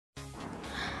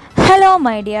Hello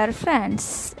my dear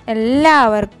friends,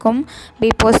 എല്ലാവർക്കും B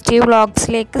positive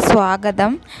വ്ളോഗ്സിലേക്ക്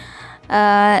സ്വാഗതം.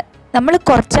 നമ്മൾ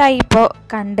കുറച്ചായി ഇപ്പോൾ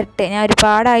കണ്ടിട്ട്, ഞാൻ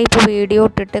ഒരുപാടായി ഇപ്പോൾ വീഡിയോ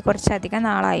ഇട്ടിട്ട് കുറച്ചധികം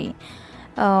നാളായി.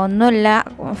 ഒന്നുമില്ല,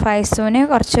 ഫൈസൂന്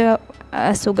കുറച്ച്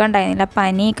സുഖം ഉണ്ടായിരുന്നില്ല,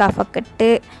 പനി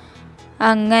കഫക്കെട്ട്.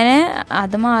 അങ്ങനെ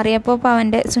അത് മാറിയപ്പോൾ ഇപ്പോൾ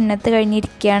അവൻ്റെ സുന്നത്ത്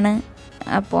കഴിഞ്ഞിരിക്കുകയാണ്.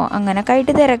 അപ്പോൾ അങ്ങനെയൊക്കെ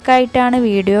ആയിട്ട് തിരക്കായിട്ടാണ്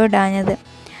വീഡിയോ ഇടാഞ്ഞത്.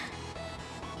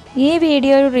 ഈ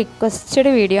വീഡിയോ ഒരു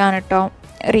റിക്വസ്റ്റഡ് വീഡിയോ ആണ് കേട്ടോ.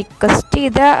 റിക്വസ്റ്റ്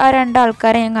ചെയ്ത ആ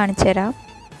രണ്ടാൾക്കാരെ ഞാൻ കാണിച്ചു തരാം.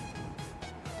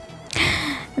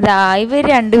 ഇവർ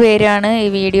രണ്ടുപേരാണ് ഈ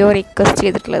വീഡിയോ റിക്വസ്റ്റ്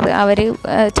ചെയ്തിട്ടുള്ളത്. അവർ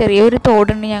ചെറിയൊരു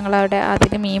തോടുണ്ട് ഞങ്ങളവിടെ,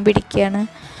 അതിൽ മീൻ പിടിക്കുകയാണ്.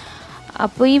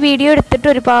 അപ്പോൾ ഈ വീഡിയോ എടുത്തിട്ട്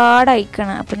ഒരുപാട്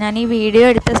അയക്കണം. അപ്പോൾ ഞാൻ ഈ വീഡിയോ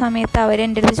എടുത്ത സമയത്ത്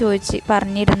അവരെൻ്റെ അടുത്ത്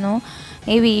പറഞ്ഞിരുന്നു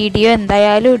ഈ വീഡിയോ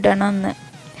എന്തായാലും ഇടണമെന്ന്.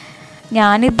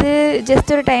 ഞാനിത്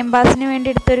ജസ്റ്റ് ഒരു ടൈം പാസിന് വേണ്ടി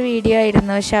എടുത്തൊരു വീഡിയോ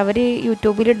ആയിരുന്നു. പക്ഷെ അവർ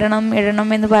യൂട്യൂബിൽ ഇടണം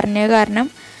എന്ന് പറഞ്ഞ കാരണം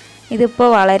ഇതിപ്പോൾ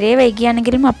വളരെ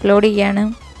വൈകിയാണെങ്കിലും അപ്ലോഡ് ചെയ്യാണ്.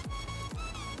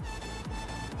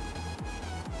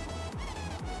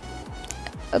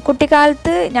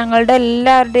 കുട്ടിക്കാലത്ത് ഞങ്ങളുടെ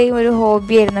എല്ലാവരുടെയും ഒരു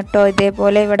ഹോബി ആയിരുന്നു കേട്ടോ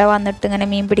ഇതേപോലെ ഇവിടെ വന്നിട്ട് ഇങ്ങനെ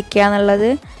മീൻ പിടിക്കുക എന്നുള്ളത്.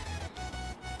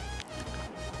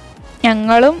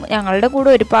 ഞങ്ങളുടെ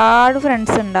കൂടെ ഒരുപാട്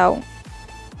ഫ്രണ്ട്സ് ഉണ്ടാവും.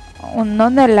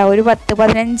 ഒന്നൊന്നല്ല, ഒരു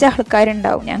 10-15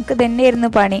 ആൾക്കാരുണ്ടാവും. ഞങ്ങൾക്ക്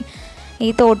തന്നെയായിരുന്നു പണി. ഈ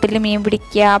തോട്ടിൽ മീൻ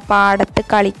പിടിക്കുക, പാടത്ത്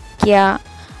കളിക്കുക.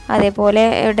 അതേപോലെ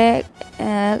ഇവിടെ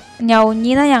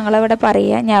ഞൗഞ്ഞിന്നാണ് ഞങ്ങളിവിടെ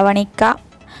പറയുക, ഞവണിക്ക.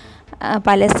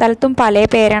 പല സ്ഥലത്തും പല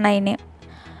പേരാണ് അതിന്.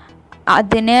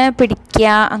 അതിനെ പിടിക്കുക,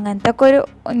 അങ്ങനത്തെ ഒക്കെ ഒരു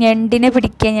ഞണ്ടിനെ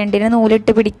പിടിക്കുക, ഞണ്ടിനെ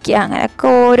നൂലിട്ട് പിടിക്കുക, അങ്ങനെയൊക്കെ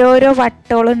ഓരോരോ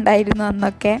വട്ടങ്ങളുണ്ടായിരുന്നു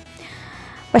അന്നൊക്കെ.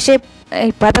 പക്ഷേ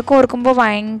ഇപ്പം അതൊക്കെ ഓർക്കുമ്പോൾ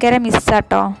ഭയങ്കര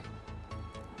മിസ്സാട്ടോ.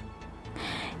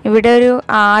 ഇവിടെ ഒരു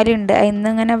ആലുണ്ട്,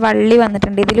 ഇന്നിങ്ങനെ വള്ളി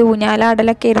വന്നിട്ടുണ്ട്. ഇതിൽ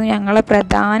ഊഞ്ഞാലാടലൊക്കെ ആയിരുന്നു ഞങ്ങളെ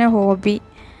പ്രധാന ഹോബി.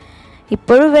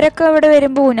 ഇപ്പോഴും ഇവരൊക്കെ ഇവിടെ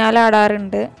വരുമ്പോൾ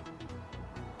ഊഞ്ഞാലാടാറുണ്ട്.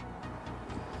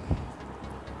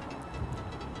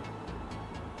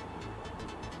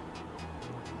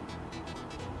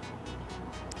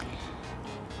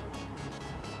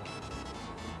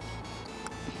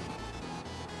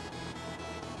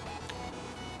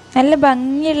 നല്ല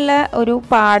ഭംഗിയുള്ള ഒരു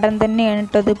പാടം തന്നെയാണ്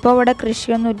കേട്ടോ. ഇതിപ്പോൾ ഇവിടെ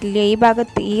കൃഷിയൊന്നും ഇല്ല ഈ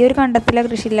ഭാഗത്ത്. ഈ ഒരു കണ്ടത്തിലെ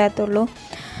കൃഷി ഇല്ലാത്തുള്ളൂ.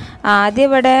 ആദ്യം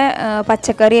ഇവിടെ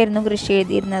പച്ചക്കറിയായിരുന്നു കൃഷി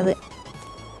ചെയ്തിരുന്നത്.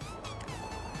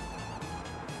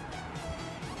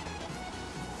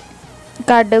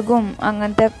 കടുകും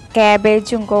അങ്ങനത്തെ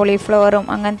ക്യാബേജും കോളിഫ്ലവറും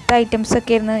അങ്ങനത്തെ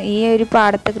ഐറ്റംസൊക്കെ ആയിരുന്നു ഈ ഒരു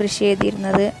പാടത്ത് കൃഷി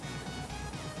ചെയ്തിരുന്നത്.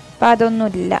 അപ്പം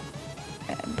അതൊന്നുമില്ല.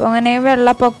 ഇപ്പോൾ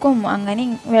അങ്ങനെ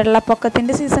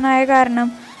വെള്ളപ്പൊക്കത്തിൻ്റെ സീസണായ കാരണം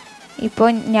ഇപ്പോൾ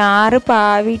ഞാറ്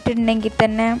പാവിയിട്ടുണ്ടെങ്കിൽ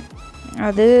തന്നെ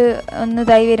അത് ഒന്ന്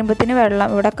ഇതായി വരുമ്പോഴത്തേന്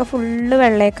ഇവിടെയൊക്കെ ഫുള്ള്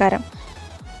വെള്ളക്കാരം.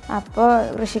 അപ്പോൾ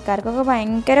കൃഷിക്കാർക്കൊക്കെ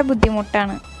ഭയങ്കര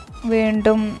ബുദ്ധിമുട്ടാണ്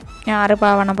വീണ്ടും ഞാറ്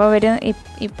പാവണം. അപ്പോൾ അവർ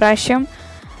ഇപ്രാവശ്യം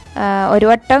ഒരു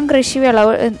വട്ടം കൃഷി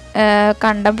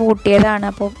കണ്ടം പൂട്ടിയതാണ്.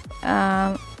 അപ്പോൾ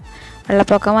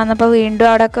വെള്ളപ്പൊക്കം വന്നപ്പോൾ വീണ്ടും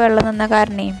അവിടെയൊക്കെ വെള്ളം നിന്ന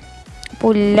കാരണേ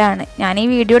പുല്ലാണ്. ഞാൻ ഈ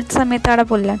വീഡിയോ എടുത്ത സമയത്ത് അവിടെ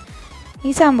പുല്ലാണ്.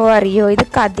 ഈ സംഭവം അറിയോ? ഇത്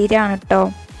കതിരാണ് കേട്ടോ.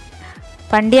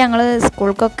 പണ്ട് ഞങ്ങൾ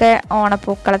സ്കൂൾക്കൊക്കെ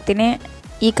ഓണപ്പൂക്കളത്തിന്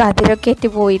ഈ കതിരൊക്കെ ആയിട്ട്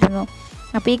പോയിരുന്നു.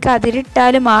 അപ്പോൾ ഈ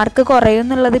കതിരിട്ടാൽ മാർക്ക് കുറയും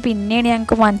എന്നുള്ളത് പിന്നെയാണ്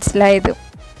ഞങ്ങൾക്ക് മനസ്സിലായത്.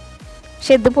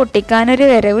 പക്ഷെ ഇത് പൊട്ടിക്കാനൊരു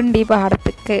വരവുണ്ട് ഈ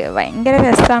പാടത്തേക്ക്. ഭയങ്കര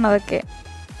രസമാണ് അതൊക്കെ.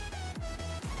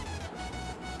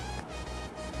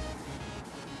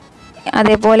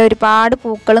 അതേപോലെ ഒരുപാട്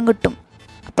പൂക്കളും കിട്ടും.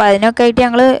 അപ്പോൾ അതിനൊക്കെ ആയിട്ട്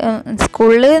ഞങ്ങൾ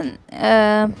സ്കൂളിൽ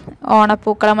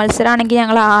ഓണപ്പൂക്കള മത്സരമാണെങ്കിൽ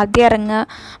ഞങ്ങൾ ആദ്യം ഇറങ്ങുക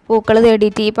പൂക്കൾ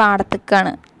തേടിയിട്ട് ഈ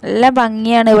പാടത്തേക്കാണ്. നല്ല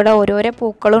ഭംഗിയാണ്. ഇവിടെ ഓരോരോ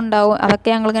പൂക്കളും ഉണ്ടാവും. അതൊക്കെ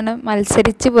ഞങ്ങളിങ്ങനെ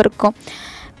മത്സരിച്ച് പെറുക്കും.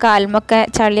 കാൽമൊക്കെ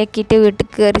ചളിയാക്കിയിട്ട് വീട്ടിൽ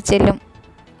കയറി ചെല്ലും.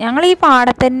 ഞങ്ങൾ ഈ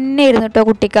പാടത്ത് തന്നെ ഇരുന്നു കേട്ടോ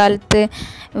കുട്ടിക്കാലത്ത്.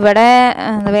 ഇവിടെ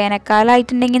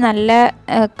വേനൽക്കാലമായിട്ടുണ്ടെങ്കിൽ നല്ല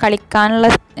കളിക്കാനുള്ള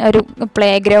ഒരു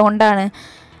പ്ലേ ഗ്രൗണ്ടാണ്.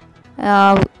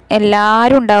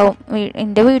 എല്ലാവരും ഉണ്ടാവും.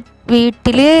 എൻ്റെ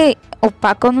വീട്ടിൽ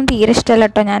ഉപ്പാക്കൊന്നും തീരെ ഇഷ്ടമല്ല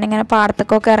കേട്ടോ ഞാനിങ്ങനെ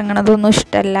പാടത്തേക്കൊക്കെ ഇറങ്ങണതൊന്നും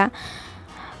ഇഷ്ടമല്ല.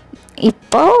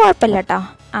 ഇപ്പോൾ കുഴപ്പമില്ല കേട്ടോ.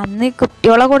 അന്ന്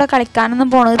കുട്ടികളെ കൂടെ കളിക്കാനൊന്നും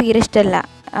പോണത് തീരെ ഇഷ്ടമല്ല.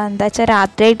 എന്താ വെച്ചാൽ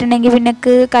രാത്രി ആയിട്ടുണ്ടെങ്കിൽ പിന്നെ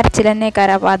കരച്ചിൽ തന്നെ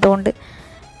കയറാം. അപ്പോൾ അതുകൊണ്ട്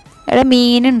ഇവിടെ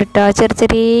മീനുണ്ട് കേട്ടോ,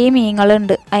 ചെറിയ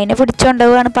മീനുകളുണ്ട്. അതിനെ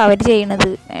പിടിച്ചുകൊണ്ടുപോവുകയാണ് ഇപ്പോൾ അവർ ചെയ്യണത്.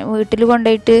 വീട്ടിൽ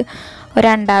കൊണ്ടുപോയിട്ട് ഒരു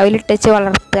അണ്ടാവിലിട്ടച്ച്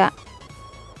വളർത്തുക.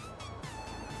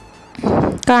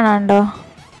 കാണാണ്ടോ?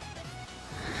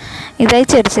 ഇതായി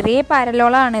ചെറിയ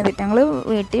പരലോളാണ് ഇത്. ഞങ്ങൾ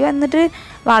വീട്ടിൽ വന്നിട്ട്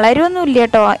വളരുമൊന്നുമില്ല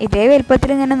കേട്ടോ, ഇതേ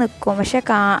വലുപ്പത്തിൽ ഇങ്ങനെ നിൽക്കും. പക്ഷെ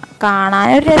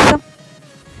കാണാനൊരു രസം,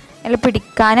 അല്ല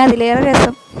പിടിക്കാനും അതിലേറെ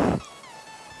രസം.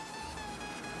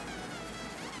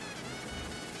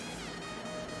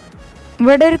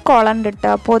 ഇവിടെ ഒരു കുളം ഉണ്ട്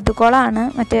കേട്ടോ, പൊതുകുളമാണ്,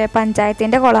 മറ്റേ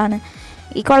പഞ്ചായത്തിൻ്റെ കുളമാണ്.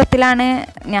 ഈ കുളത്തിലാണ്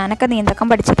ഞാനൊക്കെ നീന്തക്കം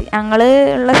പഠിച്ചത്. ഞങ്ങൾ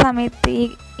ഉള്ള സമയത്ത്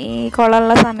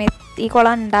ഈ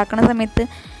കുളം ഉണ്ടാക്കുന്ന സമയത്ത്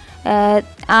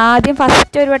ആദ്യം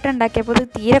ഫസ്റ്റ് ഒരു വട്ടം ഉണ്ടാക്കിയപ്പോൾ ഇത്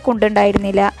തീരെ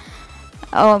കുണ്ടുണ്ടായിരുന്നില്ല.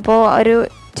 അപ്പോൾ ഒരു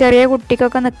ചെറിയ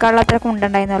കുട്ടിക്കൊക്കെ നിൽക്കാനുള്ള അത്ര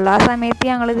കുണ്ടുണ്ടായിരുന്നുള്ളൂ. ആ സമയത്ത്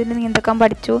ഞങ്ങൾ ഇതിൽ നീന്തക്കം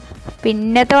പഠിച്ചു.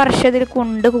 പിന്നത്തെ വർഷം ഇതിൽ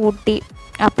കുണ്ട് കൂട്ടി.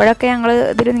 അപ്പോഴൊക്കെ ഞങ്ങൾ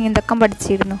ഇതിൽ നീന്തക്കം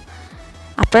പഠിച്ചിരുന്നു.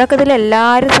 അപ്പോഴൊക്കെ ഇതിൽ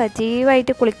എല്ലാവരും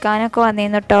സജീവമായിട്ട് കുളിക്കാനൊക്കെ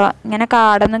വന്നിരുന്നു കേട്ടോ. ഇങ്ങനെ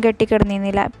കാടൊന്നും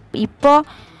കെട്ടിക്കിടന്നിരുന്നില്ല. ഇപ്പോൾ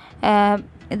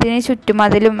ഇതിന്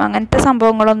ചുറ്റുമതിലും അങ്ങനത്തെ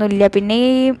സംഭവങ്ങളൊന്നുമില്ല. പിന്നെ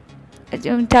ഈ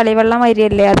ചളിവെള്ളം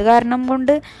വരികയല്ലേ, അത് കാരണം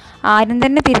കൊണ്ട് ആരും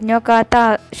തന്നെ തിരിഞ്ഞു നോക്കാത്ത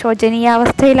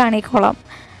ശോചനീയാവസ്ഥയിലാണ് ഈ കുളം.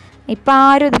 ഇപ്പം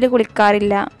ആരും ഇതിൽ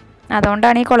കുളിക്കാറില്ല.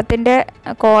 അതുകൊണ്ടാണ് ഈ കുളത്തിൻ്റെ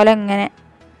കോലം ഇങ്ങനെ.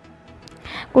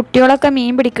 കുട്ടികളൊക്കെ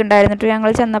മീൻ പിടിക്കുന്നുണ്ടായിരുന്നു കേട്ടോ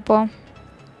ഞങ്ങൾ ചെന്നപ്പോൾ.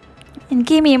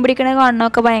 എനിക്ക് ഈ മീൻ പിടിക്കണത്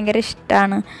കാണുന്നതൊക്കെ ഭയങ്കര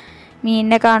ഇഷ്ടമാണ്.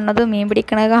 മീനിനെ കാണുന്നതും മീൻ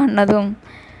പിടിക്കണത് കാണുന്നതും.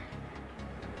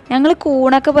 ഞങ്ങൾ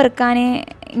കൂണൊക്കെ പെറുക്കാൻ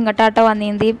ഇങ്ങോട്ടാട്ടോ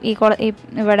വന്നിരുന്നത്.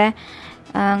 ഇവിടെ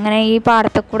അങ്ങനെ ഈ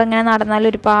പാടത്തെ കൂടെ ഇങ്ങനെ നടന്നാൽ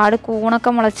ഒരുപാട് കൂണൊക്കെ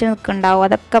മുളച്ച് നിൽക്കുന്നുണ്ടാവും.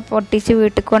 അതൊക്കെ പൊട്ടിച്ച്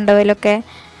വീട്ടിൽ കൊണ്ടുപോയാലൊക്കെ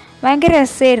ഭയങ്കര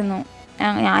രസമായിരുന്നു.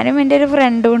 ഞാനും എൻ്റെ ഒരു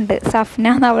ഫ്രണ്ടും ഉണ്ട്, സഫ്ന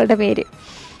എന്ന് അവളുടെ പേര്.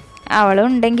 അവളും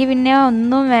ഉണ്ടെങ്കിൽ പിന്നെ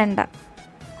ഒന്നും വേണ്ട.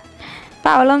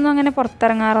 അപ്പം അവളൊന്നും അങ്ങനെ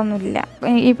പുറത്തിറങ്ങാറൊന്നുമില്ല.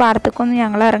 ഈ പാടത്തേക്കൊന്നും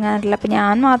ഞങ്ങൾ ഇറങ്ങാറില്ല. അപ്പം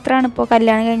ഞാൻ മാത്രമാണ് ഇപ്പോൾ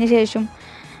കല്യാണം കഴിഞ്ഞ ശേഷം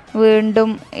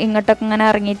വീണ്ടും ഇങ്ങോട്ടൊക്കെ ഇങ്ങനെ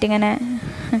ഇറങ്ങിയിട്ട് ഇങ്ങനെ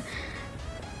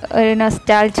ഒരു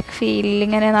നൊസ്റ്റാൾജിക് ഫീലിൽ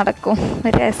ഇങ്ങനെ നടക്കും.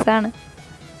 ഒരു രസമാണ്.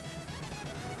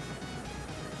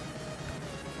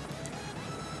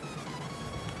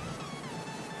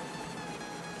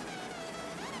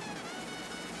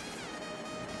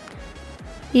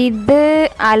 ഇത്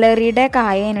അലറിയുടെ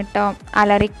കായാണ് കേട്ടോ.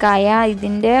 അലറിക്കായ.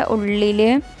 ഇതിൻ്റെ ഉള്ളിൽ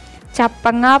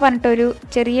ചപ്പങ്ങ പറഞ്ഞിട്ടൊരു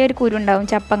ചെറിയൊരു കുരു ഉണ്ടാവും.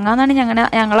 ചപ്പങ്ങ എന്നാണ്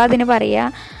ഞങ്ങളതിന്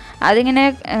പറയുക. അതിങ്ങനെ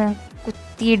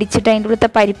കുത്തി ഇടിച്ചിട്ട് അതിൻ്റെ ഉള്ളിലത്തെ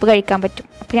പരിപ്പ് കഴിക്കാൻ പറ്റും.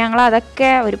 അപ്പോൾ ഞങ്ങൾ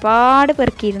അതൊക്കെ ഒരുപാട്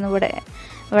പെറുക്കിയിരുന്നു.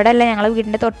 ഇവിടെ അല്ല, ഞങ്ങൾ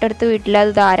വീടിൻ്റെ തൊട്ടടുത്ത് വീട്ടിൽ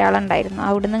അത് ധാരാളം ഉണ്ടായിരുന്നു.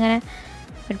 അവിടുന്ന് ഇങ്ങനെ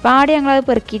ഒരുപാട് ഞങ്ങളത്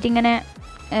പെറുക്കിയിട്ട് ഇങ്ങനെ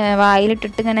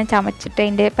വായിലിട്ടിട്ട് ഇങ്ങനെ ചമച്ചിട്ട്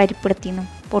അതിൻ്റെ പരിപ്പെടുത്തിയിരുന്നു.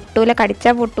 പൊട്ടൂല,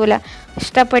 കടിച്ചാൽ പൊട്ടൂല.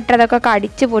 ഇഷ്ടപ്പെട്ടതൊക്കെ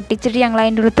കടിച്ച് പൊട്ടിച്ചിട്ട് ഞങ്ങൾ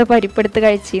അതിൻ്റെ ഉള്ളിലത്തെ പരിപ്പെടുത്ത്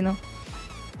കഴിച്ചിരുന്നു.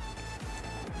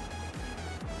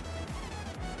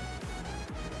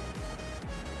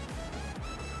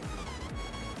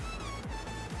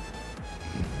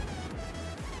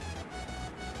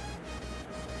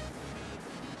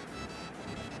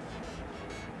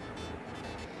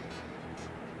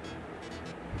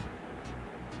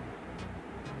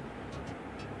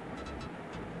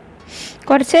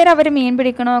 കുറച്ച് നേരം അവർ മീൻ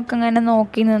പിടിക്കണമൊക്കെ ഇങ്ങനെ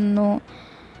നോക്കി നിന്നു.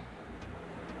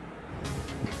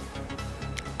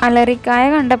 അലറിക്കായ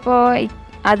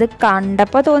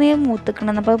കണ്ടപ്പോൾ തോന്നി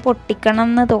മൂത്തിക്കണം. അപ്പോൾ പൊട്ടിക്കണം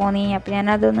എന്ന് തോന്നി. അപ്പോൾ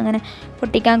ഞാനതൊന്ന് ഇങ്ങനെ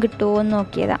പൊട്ടിക്കാൻ കിട്ടുമോ എന്ന്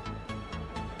നോക്കിയതാണ്.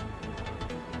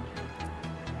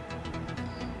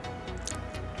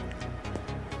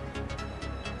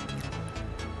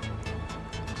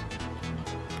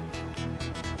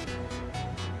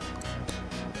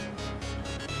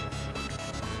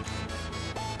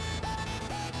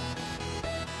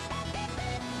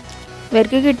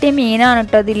 ഇവർക്ക് കിട്ടിയ മീനാണ്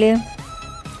കേട്ടോ അതിൽ.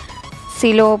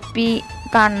 സിലോപ്പി,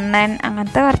 കണ്ണൻ,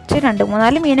 അങ്ങനത്തെ കുറച്ച്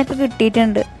 2-3-4 മീനൊക്കെ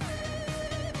കിട്ടിയിട്ടുണ്ട്.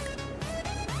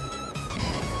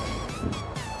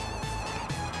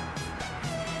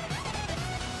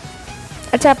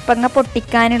 ചപ്പങ്ങ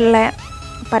പൊട്ടിക്കാനുള്ള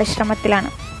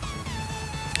പരിശ്രമത്തിലാണ്.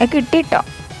 അത് കിട്ടിട്ടോ.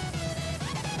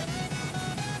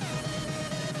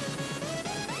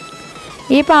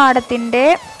 ഈ പാടത്തിൻ്റെ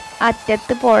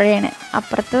അറ്റത്ത് പുഴയാണ്.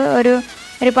 അപ്പുറത്ത്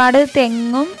ഒരുപാട്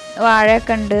തെങ്ങും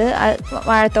വാഴയൊക്കെ ഉണ്ട്,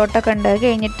 വാഴത്തോട്ടമൊക്കെ ഉണ്ട്. അത്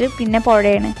കഴിഞ്ഞിട്ട് പിന്നെ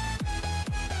പുഴയാണ്.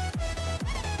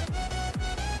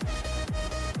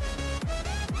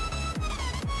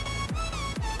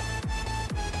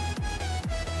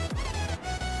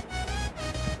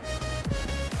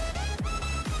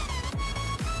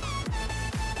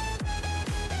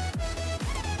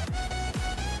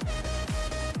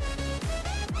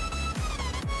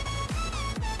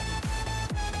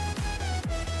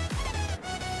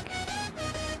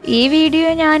 ഈ വീഡിയോ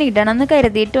ഞാൻ ഇടണമെന്ന്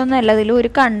കരുതിയിട്ടൊന്നുമല്ല. അതിൽ ഒരു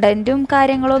കണ്ടൻറ്റും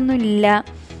കാര്യങ്ങളൊന്നും ഇല്ല.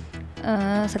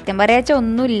 സത്യം പറയാച്ചാൽ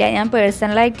ഒന്നുമില്ല. ഞാൻ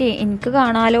പേഴ്സണലായിട്ട് എനിക്ക്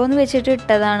കാണാമല്ലോ എന്ന് വെച്ചിട്ട്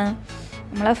ഇട്ടതാണ്.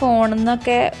 നമ്മളെ ഫോണിൽ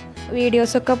നിന്നൊക്കെ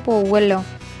വീഡിയോസൊക്കെ പോവുമല്ലോ.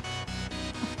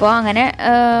 അപ്പോൾ അങ്ങനെ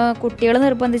കുട്ടികൾ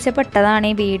നിർബന്ധിച്ചപ്പെട്ടതാണ്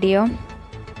ഈ വീഡിയോ.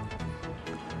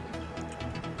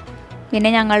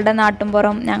 പിന്നെ ഞങ്ങളുടെ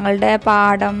നാട്ടിൻപുറം, ഞങ്ങളുടെ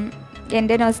പാടം,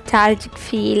 എൻ്റെ നൊസ്റ്റാൾജിക്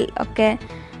ഫീൽ ഒക്കെ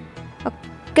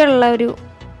ഉള്ള ഒരു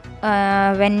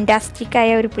ഫെൻറ്റാസ്റ്റിക്കായ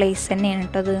ഒരു പ്ലേസ് തന്നെയാണ്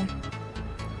കേട്ടോ അത്.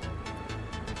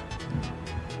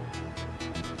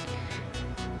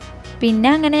 പിന്നെ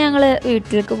അങ്ങനെ ഞങ്ങൾ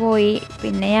വീട്ടിലേക്ക് പോയി.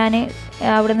 പിന്നെ ഞാൻ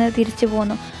അവിടുന്ന് തിരിച്ചു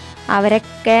പോന്നു.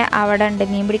 അവരൊക്കെ അവിടെ ഉണ്ട്,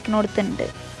 മീൻ പിടിക്കുന്നിടത്തുണ്ട്.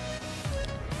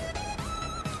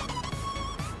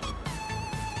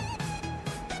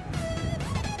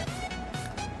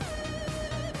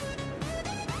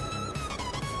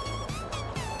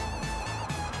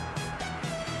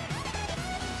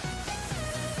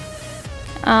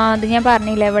 അത് ഞാൻ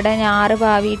പറഞ്ഞില്ല, ഇവിടെ ഞാറ്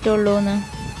പാവിയിട്ടുള്ളൂ എന്ന്.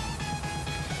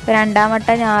 ഇപ്പം 2ാം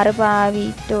വട്ടം ഞാറ്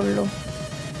പാവിയിട്ടുള്ളൂ.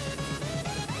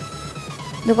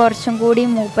 ഇത് കുറച്ചും കൂടി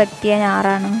മൂപ്പെത്തിയ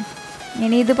ഞാറാണ്.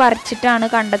 ഇനി ഇത് പറിച്ചിട്ടാണ്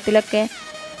കണ്ടത്തിലൊക്കെ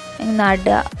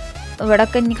നടുക.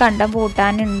 ഇവിടെയൊക്കെ ഇനി കണ്ടം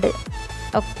പൂട്ടാനുണ്ട്.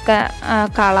 ഒക്കെ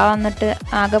കള വന്നിട്ട്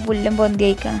ആകെ പുല്ലും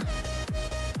പൊന്തിയേക്കണം.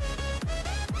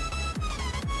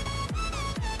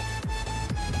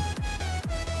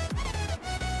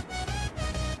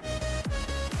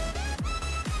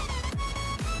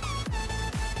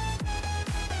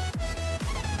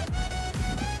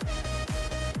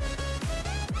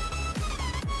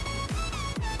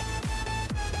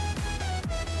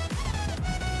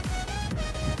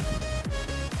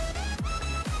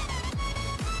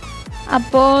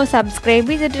 അപ്പോൾ സബ്സ്ക്രൈബ്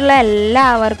ചെയ്തിട്ടുള്ള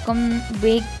എല്ലാവർക്കും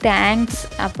ബിഗ് താങ്ക്സ്.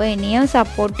 അപ്പോൾ ഇനിയും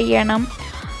സപ്പോർട്ട് ചെയ്യണം,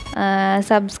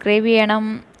 സബ്സ്ക്രൈബ് ചെയ്യണം.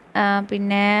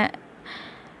 പിന്നെ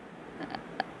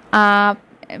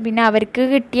അവർക്ക്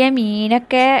കിട്ടിയ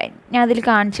മീനൊക്കെ ഞാൻ അതിൽ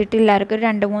കാണിച്ചിട്ടില്ല. അവർക്ക്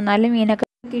 2-3-4 മീനൊക്കെ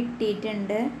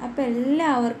കിട്ടിയിട്ടുണ്ട്. അപ്പോൾ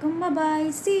എല്ലാവർക്കും ബൈ,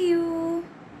 സീ യു.